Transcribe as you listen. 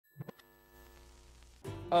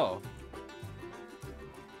Oh.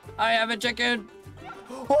 I have a chicken!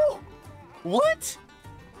 Oh! What?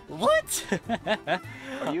 What?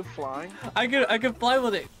 Are you flying? I could fly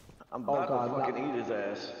with it. I'm about to fucking eat his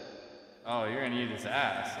ass. Oh, you're gonna eat his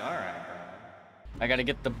ass. Alright, bro. I gotta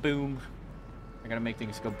get the boom. I gotta make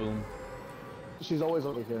things go boom. She's always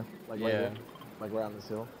over here. Like yeah. right here. Like right on this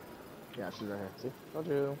hill. Yeah, she's right here. See? Told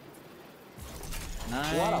you.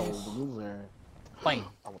 Nice. What a loser. Fine.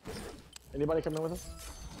 Anybody coming with us?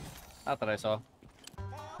 Not that I saw.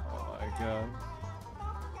 Oh my god.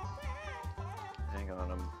 Hang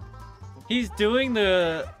on, He's doing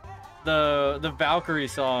the Valkyrie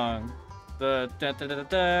song. The da da da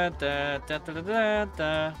da da da da da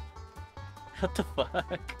da. What the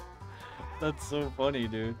fuck? That's so funny,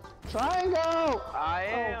 dude. Triangle! I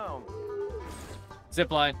am.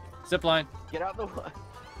 Zipline. Zipline. Get out the way.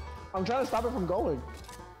 I'm trying to stop it from going.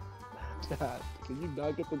 God, can you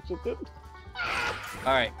not get the chicken?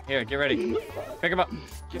 Alright, here, get ready. Pick him up.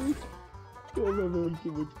 I'm having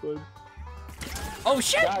too much fun. Oh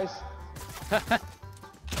shit! Guys.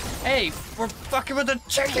 Hey, we're fucking with the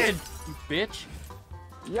chicken! You bitch.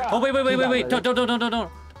 Yeah. Oh wait.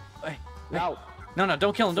 Don't. Wait. No. No,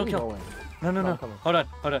 don't kill him, don't kill him. No. Come Hold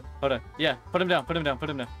on. Yeah, put him down.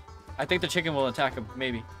 I think the chicken will attack him,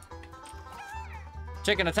 maybe.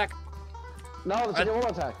 Chicken attack. No, the chicken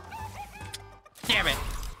won't attack. Damn it.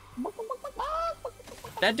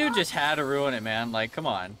 That dude just had to ruin it, man. Like, come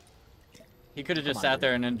on. He could have just sat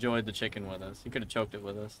there and enjoyed the chicken with us. He could have choked it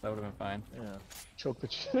with us. That would have been fine. Yeah. Choke the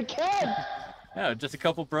chicken. Yeah, just a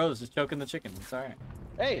couple bros just choking the chicken. It's alright.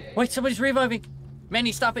 Hey. Wait, somebody's reviving.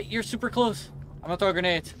 Manny, stop it. You're super close. I'm gonna throw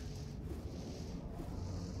grenades.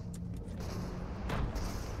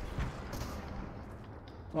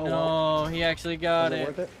 Oh, No, well. he actually got it.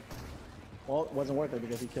 Worth it? Well, it wasn't worth it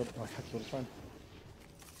because he killed. Oh, I killed his friend.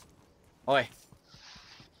 Oi.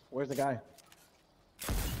 Where's the guy?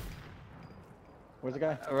 Where's the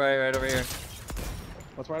guy? Right over here.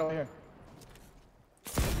 What's right over here?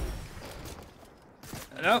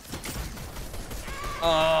 Nope. Oh,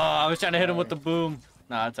 I was trying to hit him with the boom.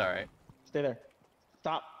 Nah, it's alright. Stay there.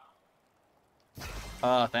 Stop.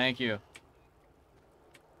 Oh, thank you.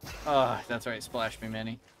 Oh, that's right. Splash me,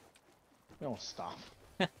 Manny. No, stop.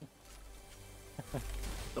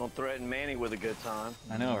 Don't threaten Manny with a good time.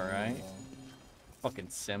 I know, right? Fucking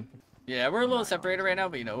simp. Yeah, we're a little separated right now,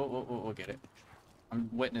 but you know, we'll get it. I'm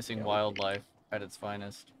witnessing wildlife at its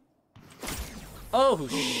finest. Oh,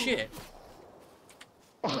 shit.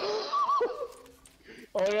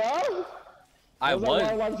 Oh, yeah? I was.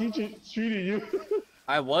 Why shooting you?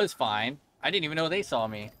 I was fine. I didn't even know they saw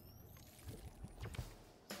me.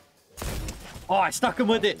 Oh, I stuck him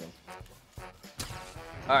with it.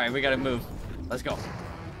 All right, we gotta move. Let's go.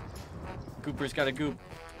 Gooper's gotta goop.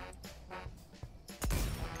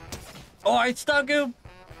 Oh, I stuck him.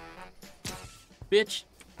 Bitch.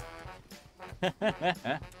 Oh,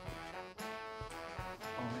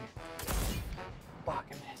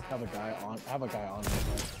 fucking Have a guy on.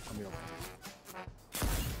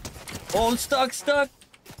 Oh, stuck.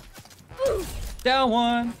 Down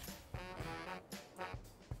one.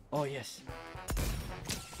 Oh, yes.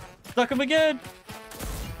 Stuck him again.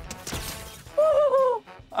 Woo!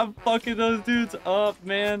 I'm fucking those dudes up,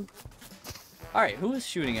 man. All right, who is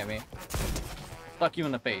shooting at me? Stuck you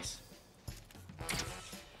in the face.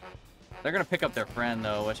 They're gonna pick up their friend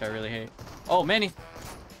though, which I really hate. Oh, Manny.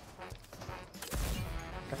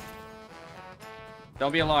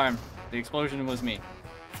 Don't be alarmed. The explosion was me.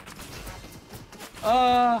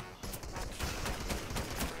 Oh.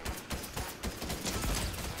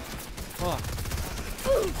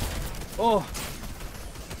 Oh.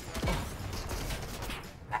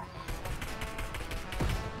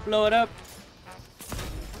 Blow it up.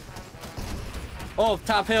 Oh,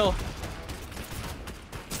 top hill.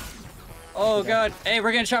 Oh god. Hey,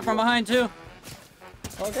 we're getting shot from behind too.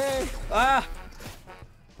 Okay. Ah.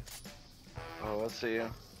 Oh, let's see you.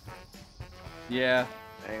 Yeah.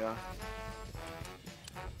 Hang on.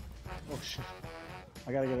 Oh shit.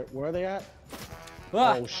 I gotta get it. Where are they at?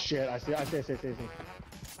 Ah. Oh shit. I see.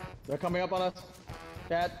 They're coming up on us.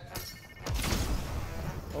 Dad.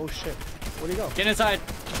 Oh shit. Where'd he go? Get inside.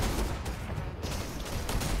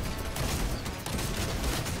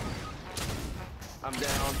 I'm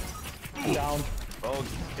down. Down. Oh,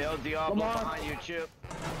 El Diablo behind you, Chip.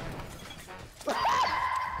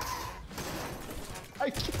 I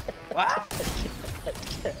can't. What?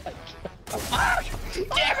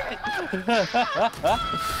 Damn it!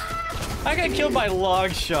 I got killed by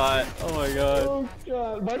log shot. Oh my god. Oh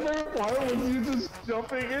god. My favorite part was you just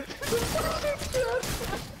jumping into the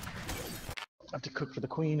I have to cook for the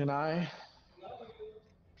queen and I.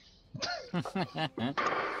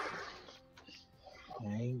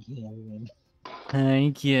 Thank you.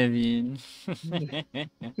 Hi, Kevin.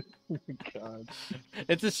 Oh my god.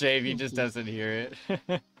 It's a shame he just doesn't hear it.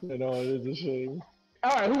 I know, it is a shame.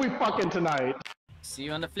 Alright, who we fucking tonight? See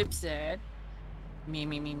you on the flip side. Me.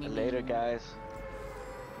 Later, guys.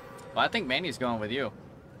 Well, I think Manny's going with you.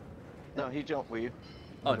 No, he jumped with you.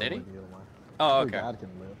 Oh, did he? Oh, okay. Dad can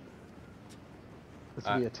live. This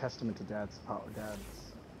would be a testament to Dad's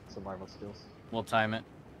survival skills. We'll time it.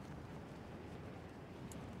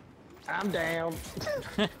 I'm down.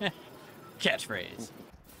 Catchphrase.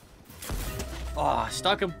 Oh,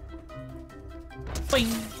 stuck him.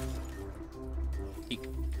 Boing. Peek.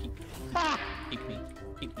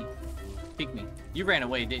 Peek me. You ran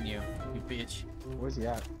away, didn't you? You bitch. Where's he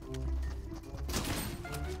at?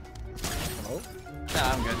 Hello?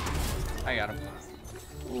 Nah, I'm good. I got him.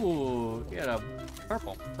 Ooh, get a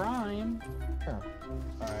purple prime. Yeah.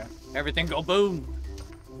 Alright. Everything go boom.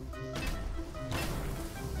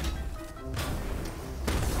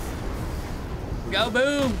 Go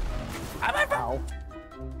boom! Ow.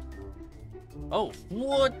 Oh,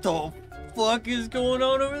 what the fuck is going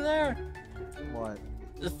on over there? What?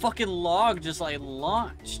 The fucking log just like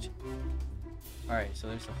launched. Alright, so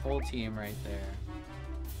there's a whole team right there.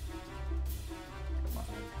 Come on.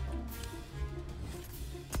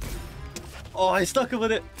 Oh, I stuck him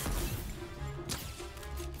with it.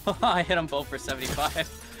 I hit them both for 75.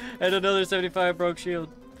 And another 75 broke shield.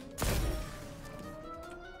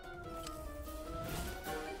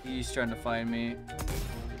 He's trying to find me.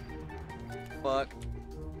 Fuck.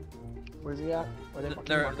 Where's he at? Where they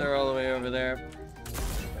They're all the way over there.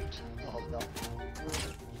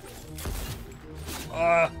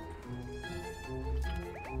 Oh,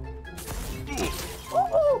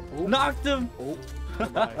 no. Knocked him! Oh.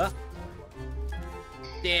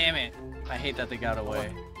 Damn it. I hate that they got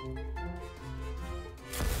away.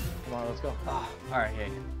 Come on, let's go. Alright, hey.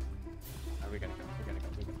 We gotta go.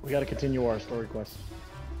 We gotta continue our story quest.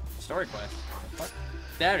 Story quest? What?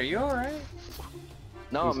 Dad, are you alright?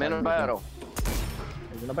 No, I'm in a battle.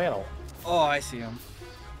 He's in a battle. Oh, I see him.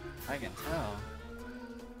 I can tell.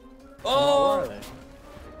 Oh! Where are they?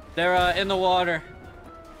 They're in the water.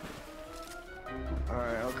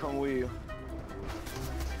 Alright, I'll come with you.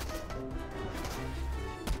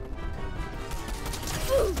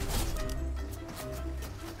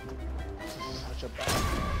 Such a bad.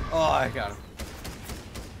 Oh, I got him.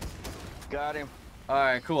 Got him.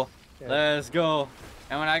 Alright, cool. Yeah. Let's go.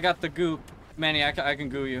 And when I got the goop, Manny, I can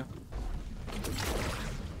goo you.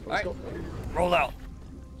 Let's go. Roll out.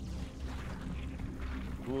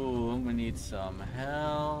 Ooh, I'm gonna need some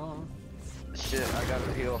help. Shit, I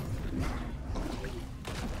gotta heal.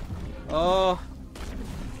 Oh,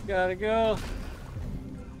 gotta go.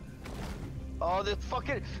 Oh, this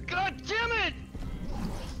fucking. God damn it!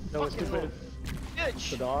 No, it's Fucking stupid.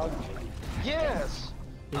 Bitch! The dog? Yes!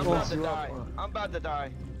 I'm about to die. I'm about to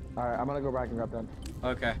die. Alright, I'm gonna go back and grab them.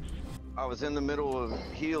 Okay. I was in the middle of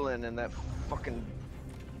healing and that fucking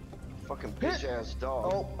bitch ass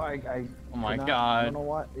dog. Oh, Oh my I god. don't know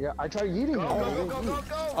what. Yeah, I tried yeeting him.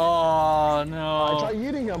 Go! Oh no. I tried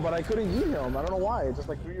yeeting him, but I couldn't yeet him. I don't know why. It just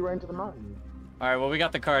like threw you right into the mountain. Alright, well we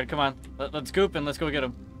got the card. Come on. Let's goop and let's go get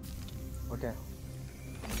him. Okay.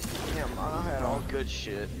 Damn, I had all good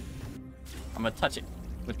shit. I'm gonna touch it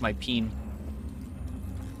with my peen.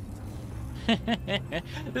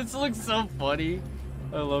 This looks so funny.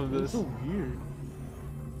 I love this. It's so weird.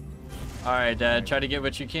 Alright, Dad, try to get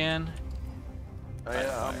what you can. Oh,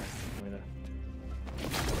 yeah,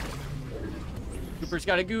 Cooper's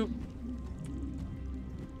got a goop.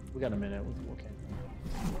 We got a minute. Okay.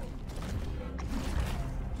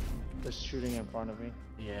 They're shooting in front of me.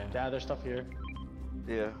 Yeah. Dad, there's stuff here.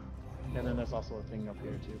 yeah. And then there's also a thing up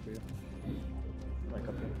here too for you. Like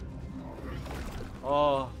up here.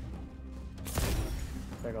 Oh,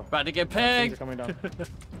 There you go. about to get Things pegged. are coming down.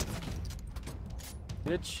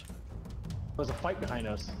 Bitch. There's a fight behind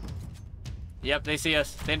us. Yep, they see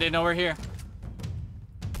us. They know we're here.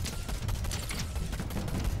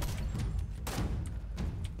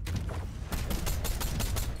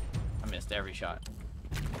 I missed every shot.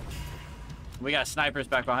 We got snipers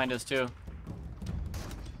back behind us too.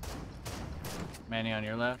 Manny on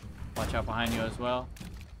your left. Watch out behind you as well.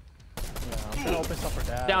 Yeah, I'm trying to open stuff for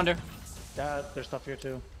Dad. Down there. Dad, there's stuff here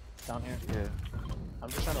too. Down here. Yeah. I'm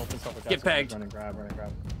just trying to open stuff for Dad. Get so I can pegged. Run and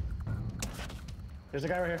grab. There's a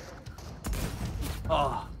guy right here.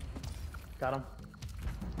 Oh, Got him.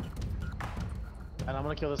 And I'm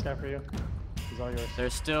gonna kill this guy for you. He's all yours.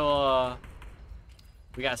 there's still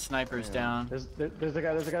we got snipers Yeah. down. There's a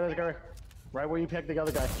guy right where you pegged the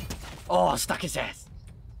other guy. Oh, stuck his ass.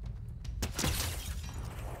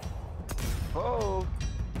 Oh.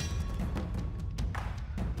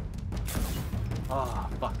 Oh,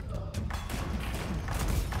 fuck.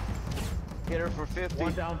 Hit her for 50.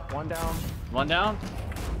 One down, one down, One down?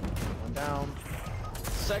 one down.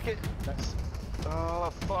 Second. Next. Oh,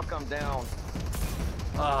 fuck, I'm down.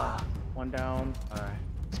 Ah. One down. Alright.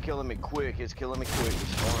 It's killing me quick. It's killing me quick.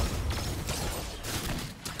 It's fun.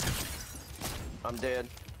 I'm dead.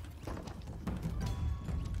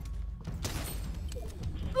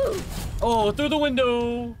 Oh, through the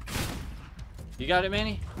window! You got it,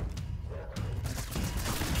 Manny?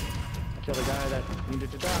 I killed a guy that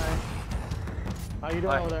needed to die. How you doing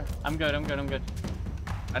Alright. over there? I'm good, I'm good, I'm good.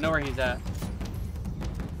 I know where he's at.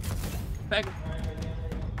 Back.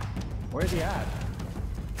 Where's he at?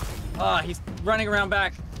 Ah, he's running around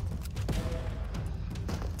back.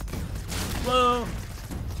 Whoa.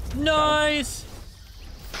 Nice!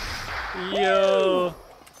 Yo!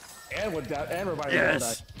 And with that, and everybody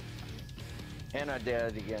Yes! And I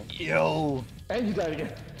died again. Yo! And you died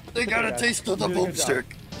again. They got a taste of the You did a good boomstick.